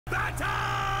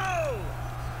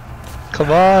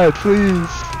Come on, please.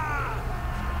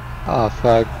 Oh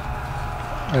fuck.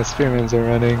 My spearmans are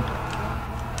running.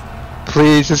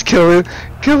 Please, just kill it.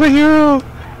 Kill the hero!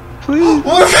 Please! We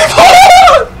won!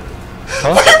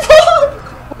 Huh? We won!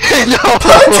 No!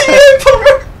 Party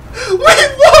Emperor! We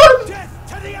won!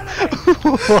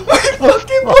 We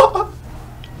fucking won!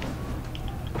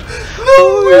 No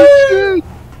Holy way! shit!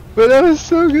 But that was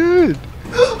so good!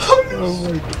 Holy Oh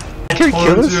my god. I Can we kill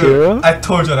told this you. hero? I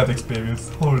told you I had experience.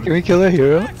 Holy. Can we kill a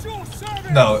hero?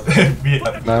 No, we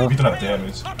No? don't have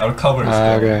damage. Our cover is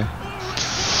Ah, gone. okay.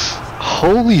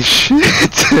 Holy shit!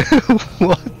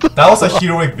 What the That was a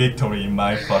heroic victory in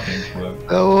my fucking book.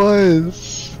 That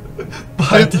was...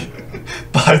 By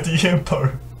the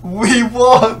Emperor. We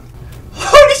won!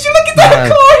 Holy shit, look at their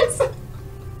Nice. cards!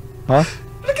 Huh?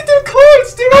 Look at their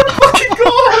cards! They're all fucking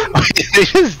gone! They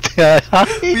just died!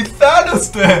 We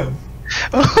Thanos them!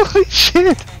 Holy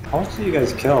shit! How much do you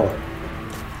guys kill?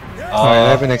 Alright, I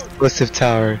have an explosive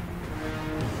tower.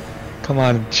 Come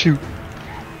on, shoot.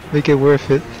 Make it worth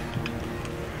it.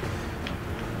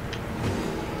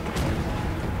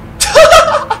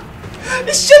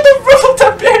 It should have rolled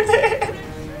that bear there!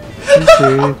 Are you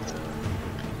serious?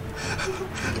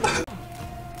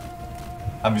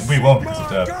 I mean, we won because of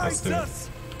that. Let's do it.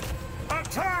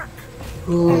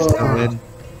 This is a win.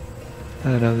 I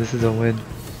don't know, this is a win.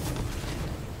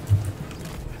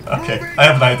 Okay, I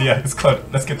have an idea. It's called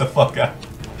let's get the fuck out.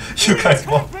 You guys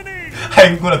won.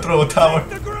 I'm gonna throw a tower.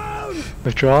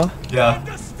 Withdraw? Yeah.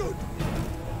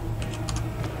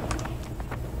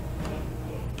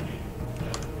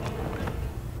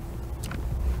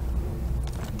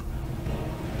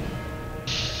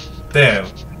 Damn.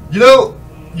 You know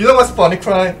what's funny,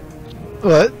 Cry?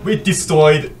 What? We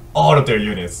destroyed all of their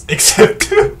units except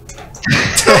two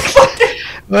fucking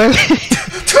What?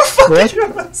 What?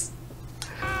 humans.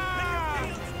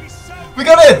 We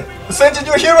got it! Send in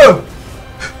your hero!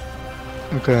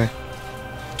 Okay.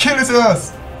 Kill his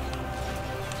ass!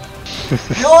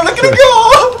 Yo, look at him go!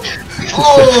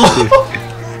 Oh!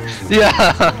 Yeah!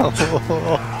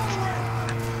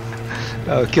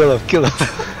 Oh, kill him, kill him.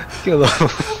 Kill him.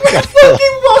 We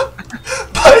fucking won!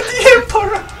 By the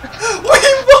Emperor! We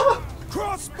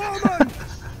won!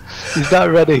 He's not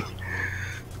ready.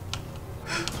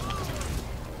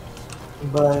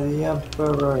 By the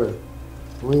Emperor,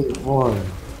 we won.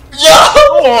 Yo!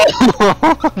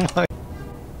 Oh my.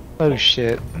 Oh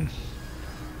shit.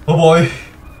 Oh boy.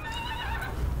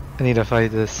 I need to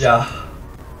fight this. Yeah.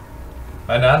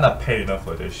 Man, I'm not paid enough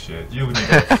for this shit. You need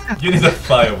to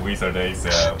fire Wizard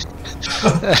ASAP.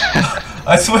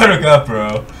 I swear to God,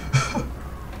 bro.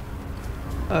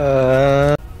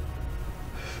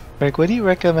 Frank, what do you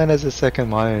recommend as a second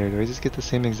monitor? Do we just get the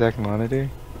same exact monitor?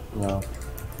 No,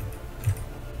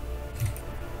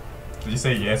 Did you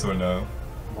say yes or no?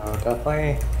 no,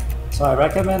 definitely. So I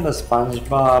recommend the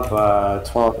SpongeBob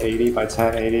 1280 by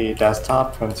 1080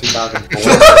 desktop from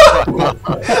 2004.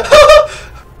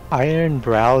 Iron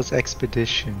Brows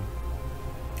Expedition.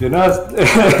 you know,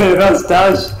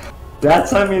 Stash, that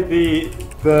sent me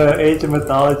the Age of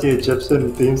Mythology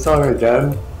Egyptian theme song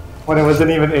again when it wasn't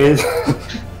even Age.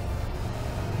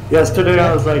 Yesterday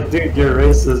I was like, dude, you're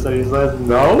racist, and he's like,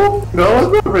 no, I'm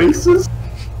not racist.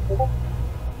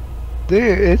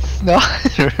 Dude, it's not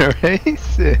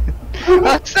racist.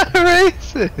 That's not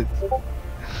racist.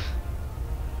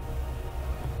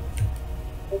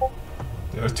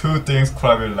 There are two things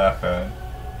Cry will laugh at.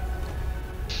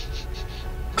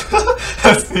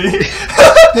 See?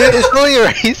 Dude, it's only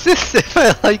racist if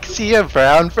I like see a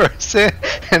brown person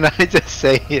and I just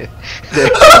say it.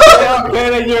 Yeah, okay,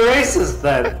 then you're racist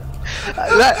then.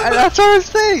 That's what I'm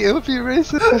saying. It would be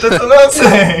racist. That's what I'm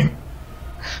saying.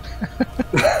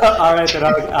 Alright, then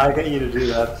I'll get you to do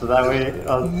that, so that way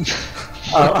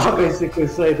I'll basically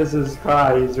say this is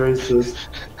Cry, he's racist.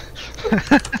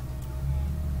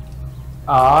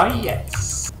 Ah,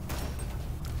 yes.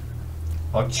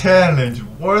 A challenge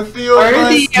worthy of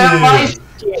my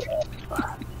skill.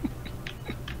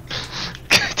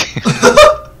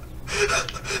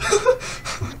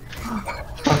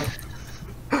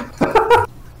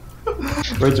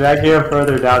 We're dragging him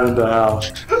further down into hell.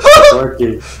 It's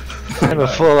working. I have a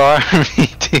full army,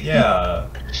 dude. Yeah.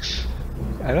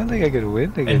 I don't think I could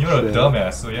win against And you're a them.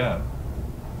 dumbass, so yeah.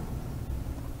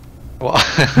 Well,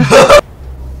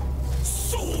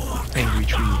 angry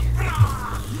tree.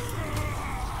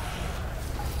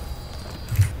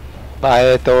 By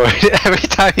authority. Every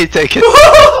time you take it,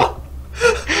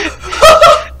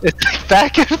 it's like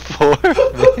back and forth,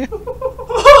 man.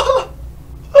 No.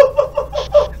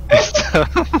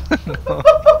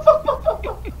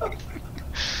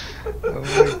 Oh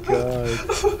my god.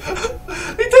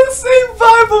 He did the same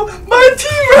My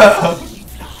team!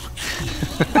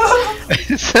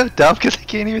 It's so dumb because I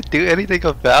can't even do anything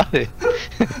about it.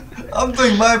 I'm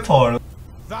doing my part.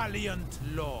 Valiant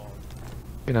Lord.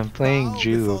 And I'm playing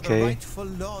Jew, okay?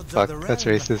 Fuck, that's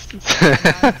racist.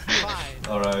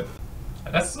 Alright.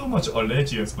 That's so much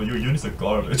allegiance, but your units are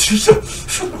garbage.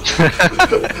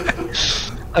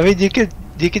 I mean, you could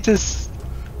just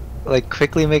like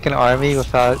quickly make an army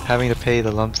without having to pay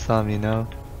the lump sum, you know?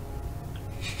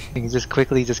 You can just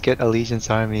quickly just get Allegiance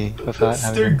army without It's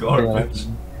having still to pay the lump garbage.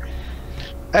 sum.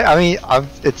 I mean,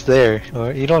 it's there.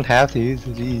 Or you don't have to use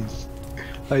it. Jeez,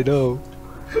 I know.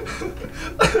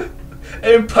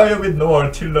 Empire with no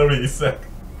artillery is like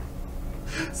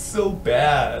so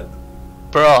bad.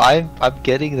 Bro, I'm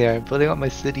getting there. I'm building up my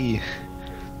city.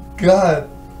 God,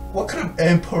 what kind of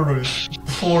emperor is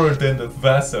poorer than the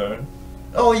vassal?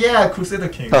 Oh yeah, Crusader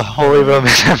King. The Holy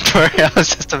Roman Emperor. I was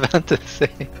just about to say.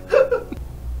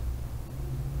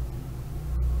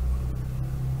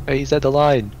 Hey, he's at the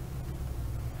line.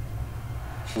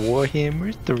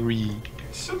 Warhammer 3.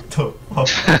 Shut the fuck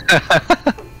up.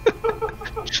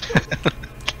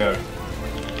 There.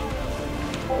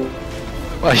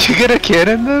 Are you gonna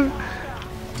cannon them?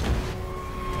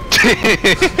 You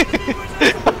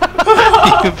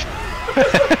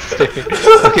bastard.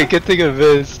 Okay, good thing I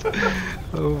missed.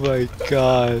 Oh my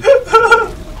god.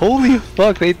 Holy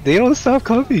fuck, they don't stop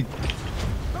coming.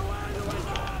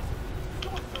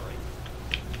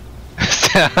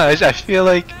 I feel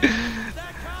like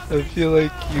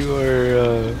you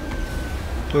are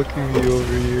fucking me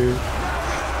over here.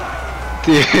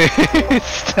 Dude,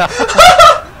 stop.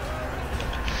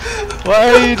 Why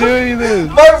are you doing this?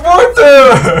 My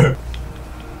mortar!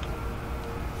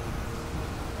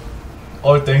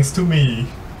 All thanks to me.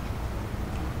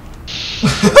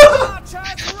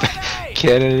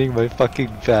 Cannoning my fucking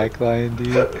backline,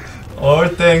 dude. All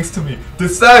thanks to me.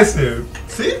 Decisive!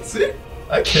 See?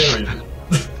 I carried it.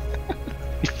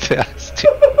 You bastard.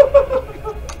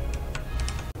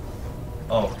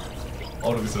 Oh.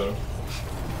 Auto reserve.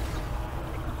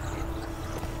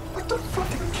 What the fuck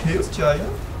is a Chaos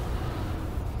Giant?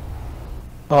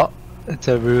 Oh, it's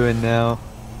a ruin now.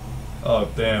 Oh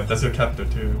damn, that's your capital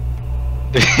too.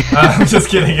 I'm just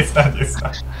kidding, it's not.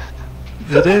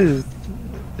 It is.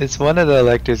 It's one of the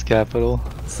electors' capital.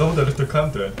 So the little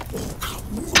country.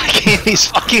 He's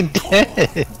fucking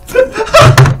dead.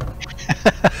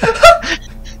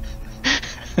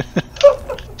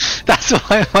 That's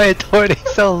why my authority's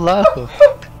so low.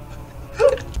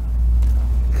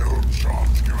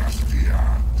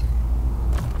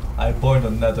 I burned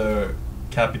another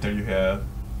capital you have.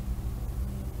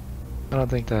 I don't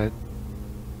think that.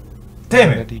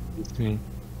 Damn it! that used me.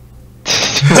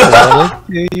 What?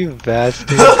 You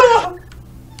bastard.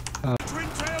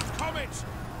 Twin-tailed comet!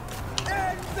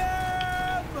 End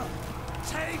them!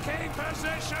 Taking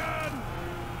position!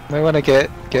 Might wanna get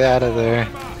out of there.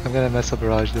 I'm gonna mess up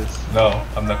barrage this. No,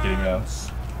 I'm not getting out.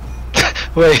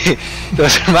 Wait,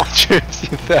 those are my troops,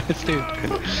 you bastard.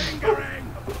 Lingering!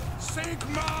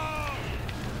 Sigma!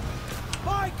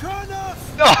 My goodness!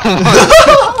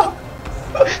 Oh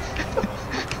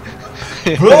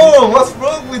Bro, what's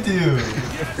wrong with you?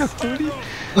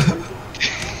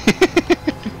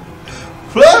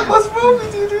 Bro, what's wrong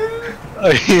with you, dude?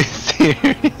 Are you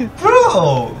serious?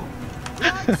 Bro!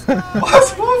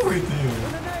 What's wrong with you? In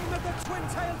the name of the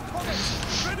twin-tailed comet!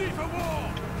 Ready for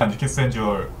war! And you can send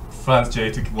your France J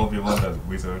to 1v1 that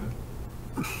wizard.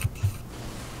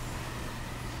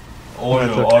 All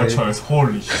That's your okay. archers,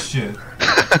 holy shit.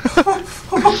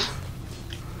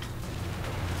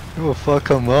 You will fuck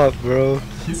him up, bro.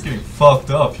 He's getting fucked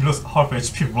up. He lost half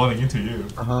HP running into you.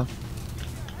 Uh-huh.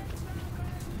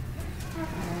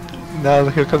 Now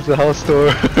here comes the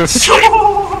Hellstorm.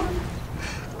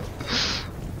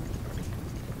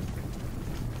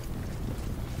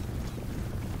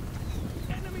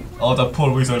 Oh, that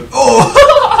poor wizard.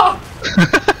 Oh!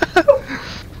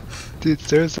 Dude,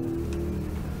 seriously.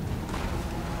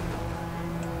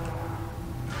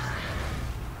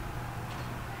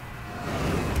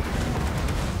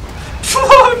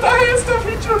 That is the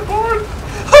feature board!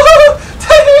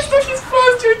 That is the his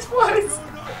France J twice!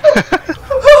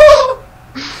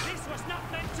 This was not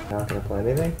meant to Not gonna play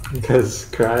anything because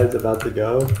Cry's about to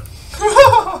go.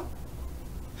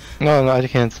 No, I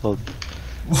canceled.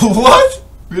 What?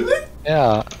 Really?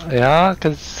 Yeah,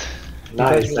 cause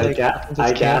Nice, you guys,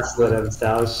 I gaslit him,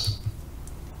 Stoush.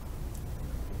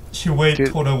 He weighed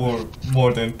Dude. Total War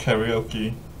more than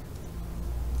karaoke.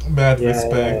 Mad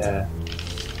respect. Yeah.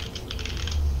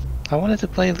 I wanted to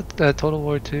play Total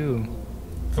War 2.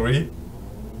 3?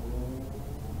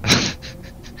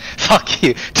 Fuck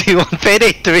you. Dude, when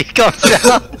Payday 3 comes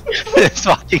out, this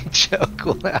fucking joke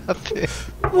will happen.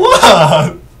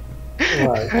 What?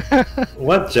 What?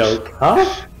 What joke?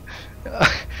 Huh?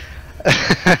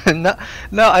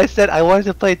 no, I said I wanted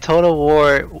to play Total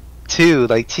War 2,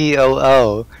 like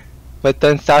TOO. But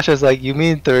then Sasha's like, you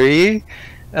mean 3?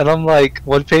 And I'm like,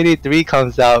 when Payday 3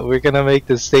 comes out, we're gonna make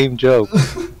the same joke.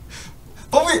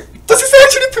 But wait, does he say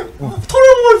actually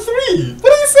Total War 3?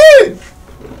 What are you saying?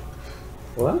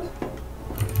 What?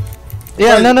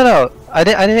 Yeah, Wait. no. I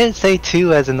didn't say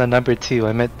 2 as in the number 2.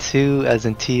 I meant 2 as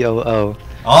in TOO.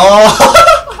 Oh!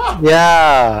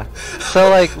 Yeah. So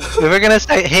like, if we're gonna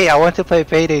say, hey, I want to play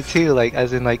Payday 2, like,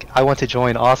 as in like, I want to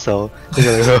join also.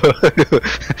 They're like,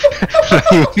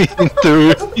 you mean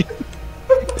 3?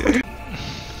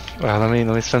 Well, let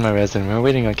me spend my resin. We're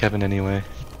waiting on Kevin anyway.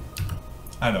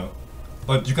 I know.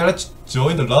 But you gotta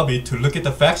join the lobby to look at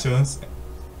the factions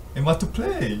and what to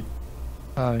play.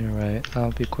 Oh, you're right.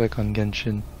 I'll be quick on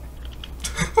Genshin.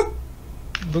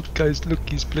 Look, guys, look,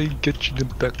 he's playing Genshin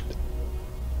Impact.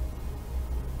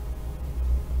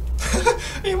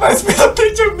 It reminds me of a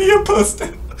picture Mia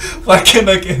posted. Why can't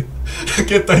I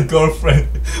get my girlfriend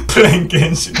playing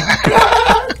Genshin?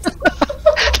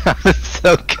 That was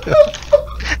so good.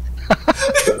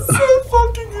 It's so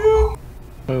fucking good.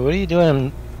 Wait, what are you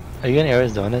doing? Are you in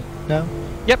Arizona now?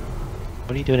 Yep.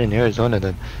 What are you doing in Arizona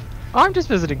then? I'm just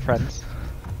visiting friends.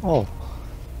 Oh,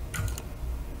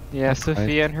 Yeah, That's nice.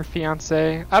 Sophia and her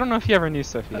fiance. I don't know if you ever knew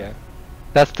Sophia.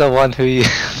 that's the one who you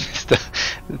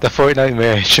the Fortnite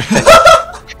marriage.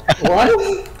 What?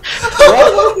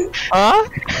 What? Huh?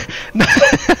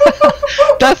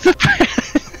 That's the.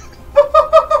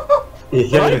 You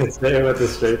can't even say it with a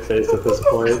straight face at this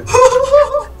point.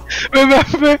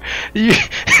 Remember you.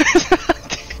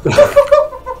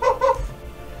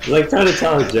 Like trying to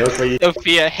tell a joke, but you.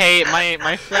 Sophia, hey,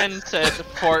 my friend said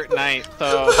Fortnite,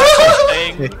 so I'm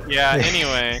saying, yeah,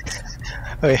 anyway.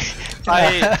 Wait.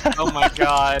 Oh my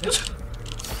god.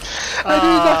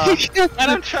 I didn't know.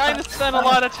 And I'm trying to spend a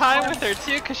lot of time with her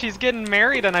too, cause she's getting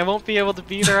married and I won't be able to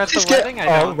be there at the Just get- wedding, I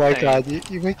oh don't my think. god,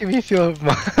 you're making me feel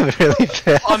really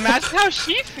bad. Well, imagine how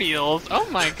she feels, oh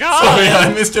my Sorry, god!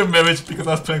 I missed your marriage because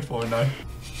I was playing Fortnite.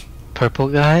 Purple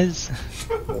guys?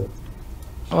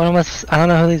 What am I don't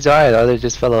know who these are, though. They're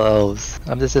just fellow elves.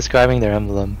 I'm just describing their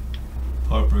emblem.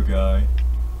 Harper guy.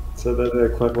 So then the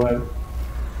quick one.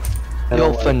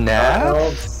 Yo,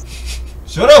 FNAF?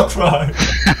 Shut up, Cry!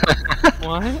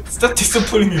 What? Stop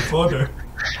disappointing me further.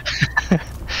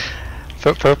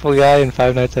 Purple guy and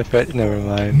Five Nights at Freddy's. Never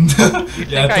mind. Yeah, Think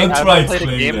don't I'd try ever played a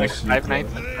explaining game that like shit. Five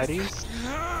Nights at Freddy's?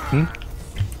 Hmm?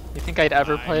 You think I'd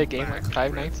ever play a game like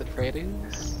Five Nights at Freddy's?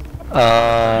 You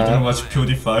didn't watch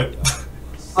PewDiePie?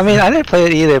 I mean, I didn't play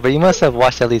it either, but you must have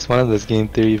watched at least one of those game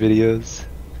theory videos.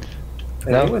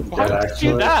 No? No? Why would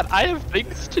you do that? I have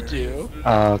things to do.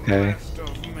 Oh, okay.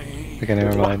 Okay,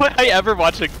 never Why mind. would I ever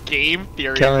watch a game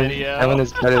theory video? Kevin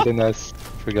is better than us.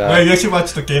 Forgot. Wait, you actually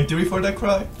watched the game theory for that,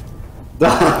 Cry?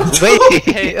 Wait!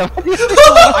 Hey,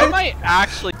 I might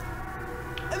actually.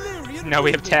 No,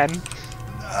 we have 10.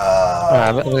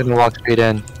 I'm gonna walk straight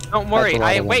in. Don't worry. a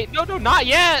lot of them. Wait. No, not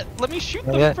yet. Let me shoot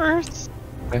Not them yet? first.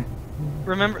 Okay.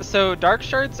 Remember, so Dark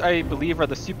Shards, I believe, are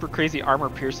the super crazy armor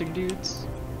piercing dudes.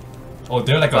 Oh,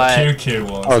 they're like But- a kill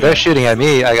ones. Oh, they're shooting at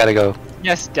me. I gotta go.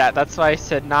 Yes, Dad. That's why I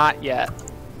said not yet.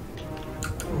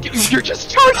 You're just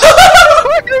charging.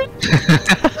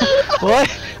 What?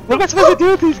 What am I supposed to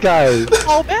do with these guys?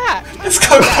 Fall back. It's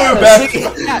gonna pull back!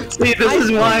 See, this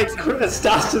is why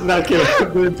Stas did not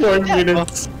get the important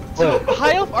units. So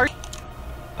high elf are.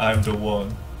 I'm the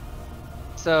one.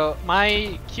 So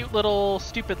my cute little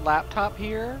stupid laptop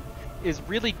here is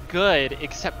really good,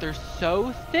 except they're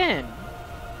so thin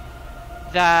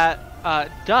that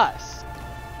dust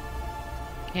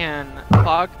can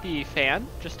clog the fan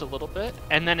just a little bit,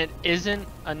 and then it isn't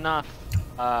enough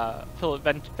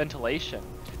ventilation,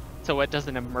 so it does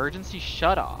an emergency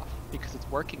shut off because it's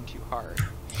working too hard.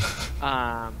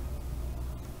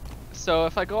 So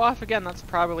if I go off again, that's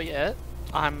probably it.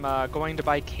 I'm going to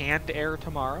buy canned air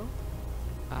tomorrow.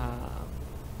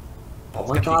 Oh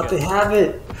my god, they have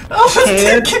it! I was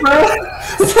thinking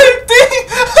same thing!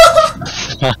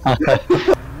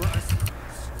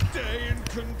 Stay in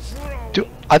control. Dude,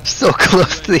 I'm so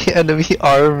close to the enemy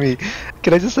army.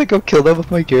 Can I just like go kill them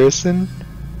with my garrison?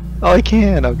 Oh, I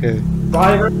can. Okay.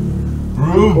 Driver,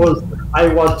 Broom! I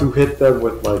want to hit them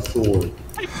with my sword.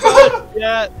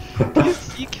 Yeah,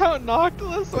 you count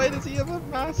Noctilus? Why does he have a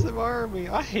massive army?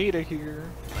 I hate it here.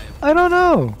 I don't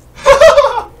know.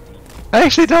 I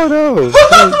actually don't know.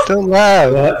 Don't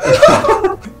laugh.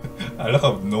 I love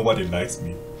how nobody likes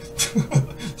me.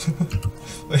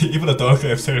 Even the dog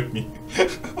upset me.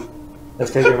 That's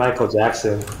because you're Michael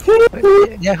Jackson.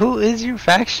 Yeah, who is your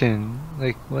faction?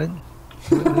 Like, what?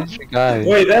 Who's your guy?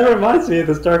 Wait, that reminds me of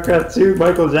the StarCraft 2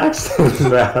 Michael Jackson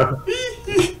now.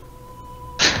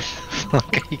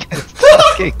 Fuck are you guys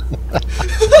talking?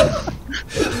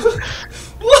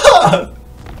 What?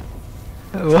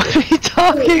 What are you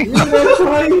talking about? You're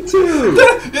trying too!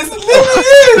 It's literally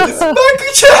it! It's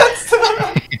Michael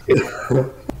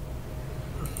Jackson!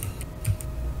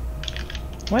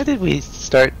 Why did we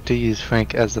start to use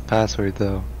Frank as the password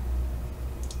though?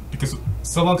 Because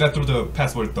someone got through the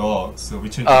password dog, so we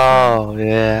changed it. Oh, yeah.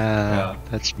 Yeah.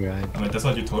 That's right. I mean, that's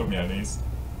what you told me at least.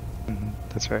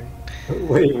 That's right.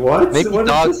 Wait, what? Maybe What is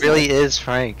dog this? really is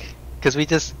Frank. Because we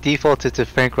just defaulted to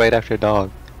Frank right after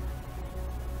dog.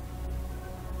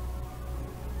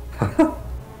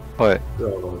 What?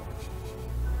 No.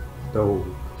 No.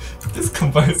 This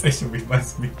conversation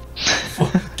reminds me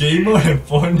of Gamer and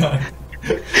Fortnite.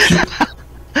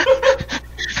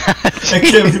 I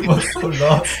can't believe I'm so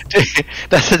lost. Dude,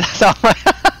 that's how my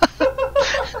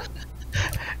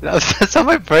that's how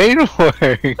my brain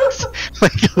works.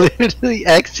 Like literally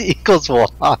X equals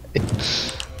Y.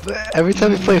 But every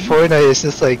time we play Fortnite, it's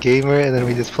just like gamer, and then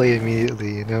we just play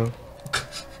immediately. You know.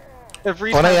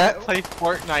 Every When time I- we play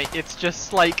Fortnite, it's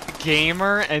just like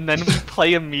gamer, and then we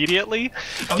play immediately.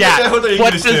 I'm Yeah, not sure what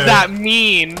English does there. that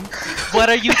mean? What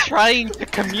are you trying to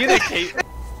communicate?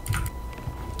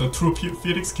 The true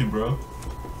Phoenix skin, bro.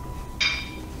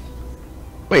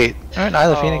 Wait, aren't I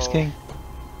the Phoenix Oh. King?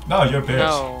 No, you're bears.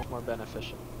 No, more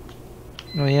beneficial.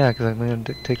 Oh yeah, because I'm gonna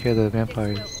take care of the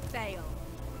vampires.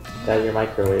 That your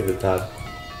microwave is done.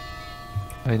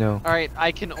 I know. Alright,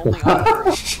 I can only offer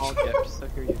a small gift, so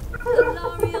here you go.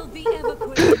 L'Oreal the Ever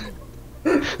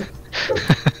Queen.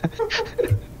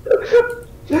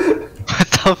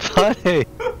 What's so funny?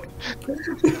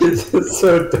 It's just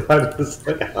so done. It's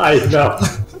like, I know.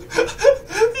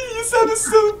 You sounded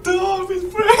so dumb, his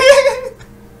brain.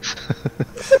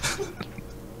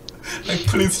 Like,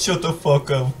 please shut the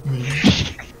fuck up, me.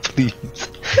 Please.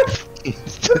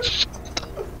 Please just shut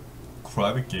up.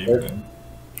 Private game, man.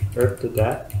 Earth to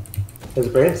death. His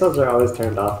brain cells are always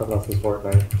turned off unless it's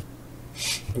Fortnite.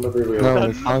 I'm gonna be real. No,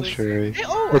 That's the contrary. Hey,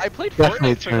 oh, It's I played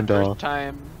definitely Fortnite for the turned first off.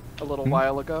 time a little Hmm?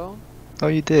 while ago. Oh,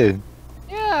 you did?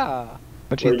 Yeah,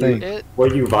 What do you Were think? it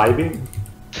Were you vibing?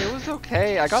 it was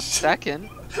okay. I got second.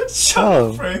 Shut Oh.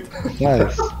 up, Frank. Nice. Yeah.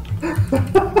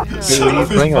 Shut Were you up,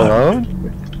 playing it's fine.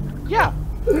 alone? Yeah.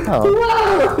 Oh.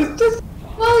 Wow, it's just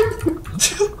fun.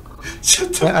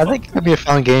 Shut the I fuck think it could be a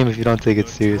fun game if you don't take it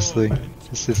seriously.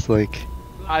 It's just like,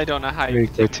 I don't know how Very you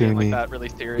take a game like cartoony. that really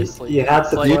seriously. You have It's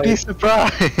to like, you'd be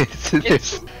surprised.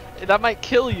 it's, that might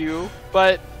kill you,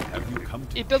 but Have you come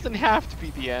to it doesn't have to be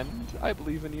the end. I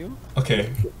believe in you.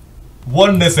 Okay.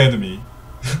 One less enemy.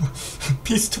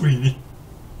 Peace tree.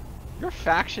 Your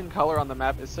faction color on the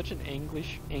map is such an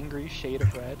angry shade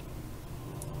of red.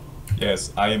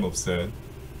 Yes, I am upset.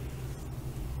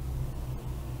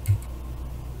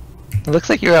 It looks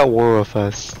like you're at war with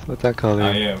us. With that color.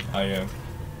 I am.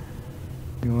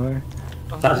 You are?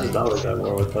 That's just always at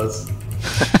war with us.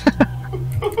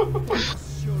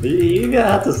 You gonna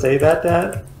have to say that,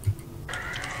 Dad?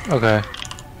 Okay.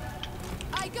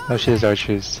 I got Oh, she has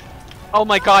archers. Oh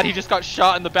my god, he just got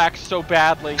shot in the back so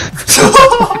badly. the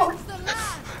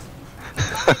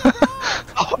land.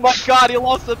 Oh my god, he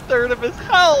lost a third of his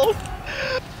health!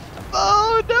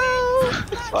 Oh no!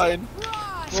 It's fine.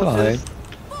 It's fine.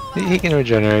 He can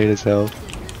regenerate his health.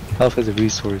 Health is a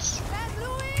resource.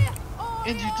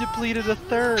 And you depleted a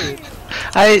third.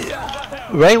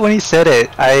 Right when he said it,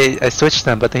 I switched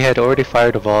them, but they had already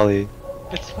fired a volley.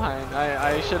 It's fine.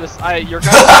 I should have. Your guy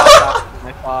was faster than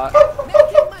I thought.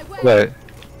 Making my way. What?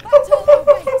 Battle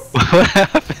awaits. What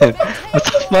happened?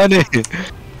 What's so funny?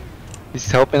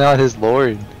 He's helping out his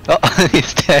lord. Oh,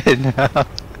 he's dead now.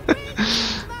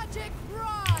 Magic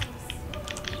rise.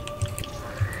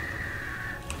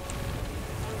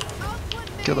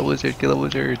 Kill the wizard, kill the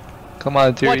wizard. Come on,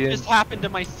 What Tyrion. just happened to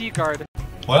my sea guard?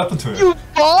 What happened to it? You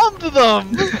bombed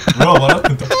them! Bro, what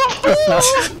happened to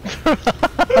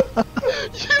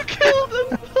You killed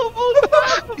them! Almost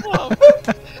half of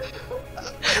them!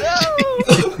 No!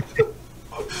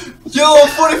 Yo,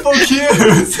 44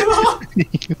 kills!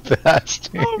 You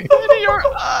bastard. How many are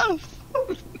us?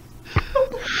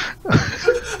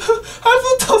 How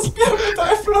did those people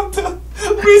die from the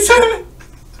wizard?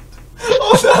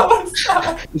 On the other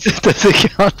side! Does it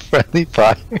count friendly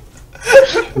fire?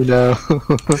 No.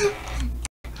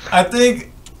 I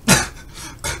think...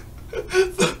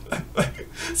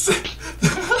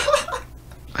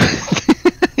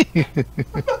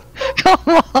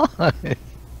 Come on.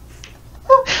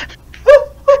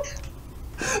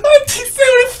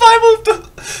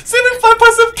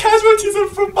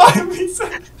 missile from my missile.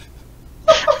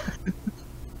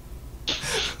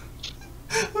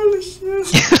 Holy shit.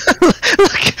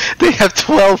 Look, they have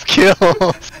 12 kills.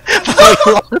 Like,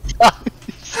 what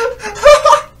times?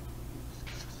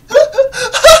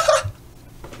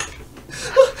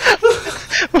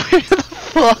 Where the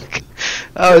fuck?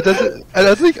 Oh, it doesn't. I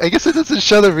don't think. I guess it doesn't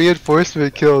show the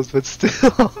reinforcement kills, but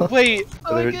still. Wait,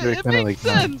 They're- like, they're it kinda makes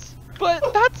like that. sense,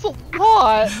 but that's a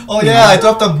lot. Oh yeah, I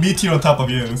dropped a meteor on top of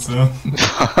you, so.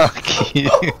 Fuck you.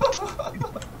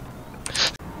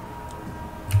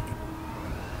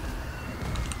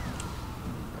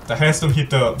 The hailstorm hit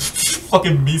the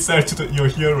fucking missile to your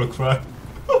hero cry.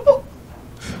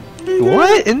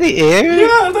 What? In the air?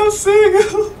 Yeah, that was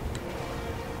sick.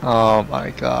 Oh my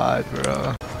god,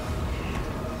 bro.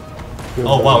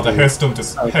 Oh wow, the hailstorm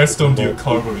just hailstormed your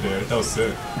cargo there. That was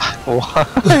sick. Why?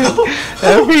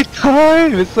 Every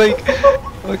time! It's like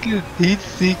fucking heat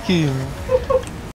seeking.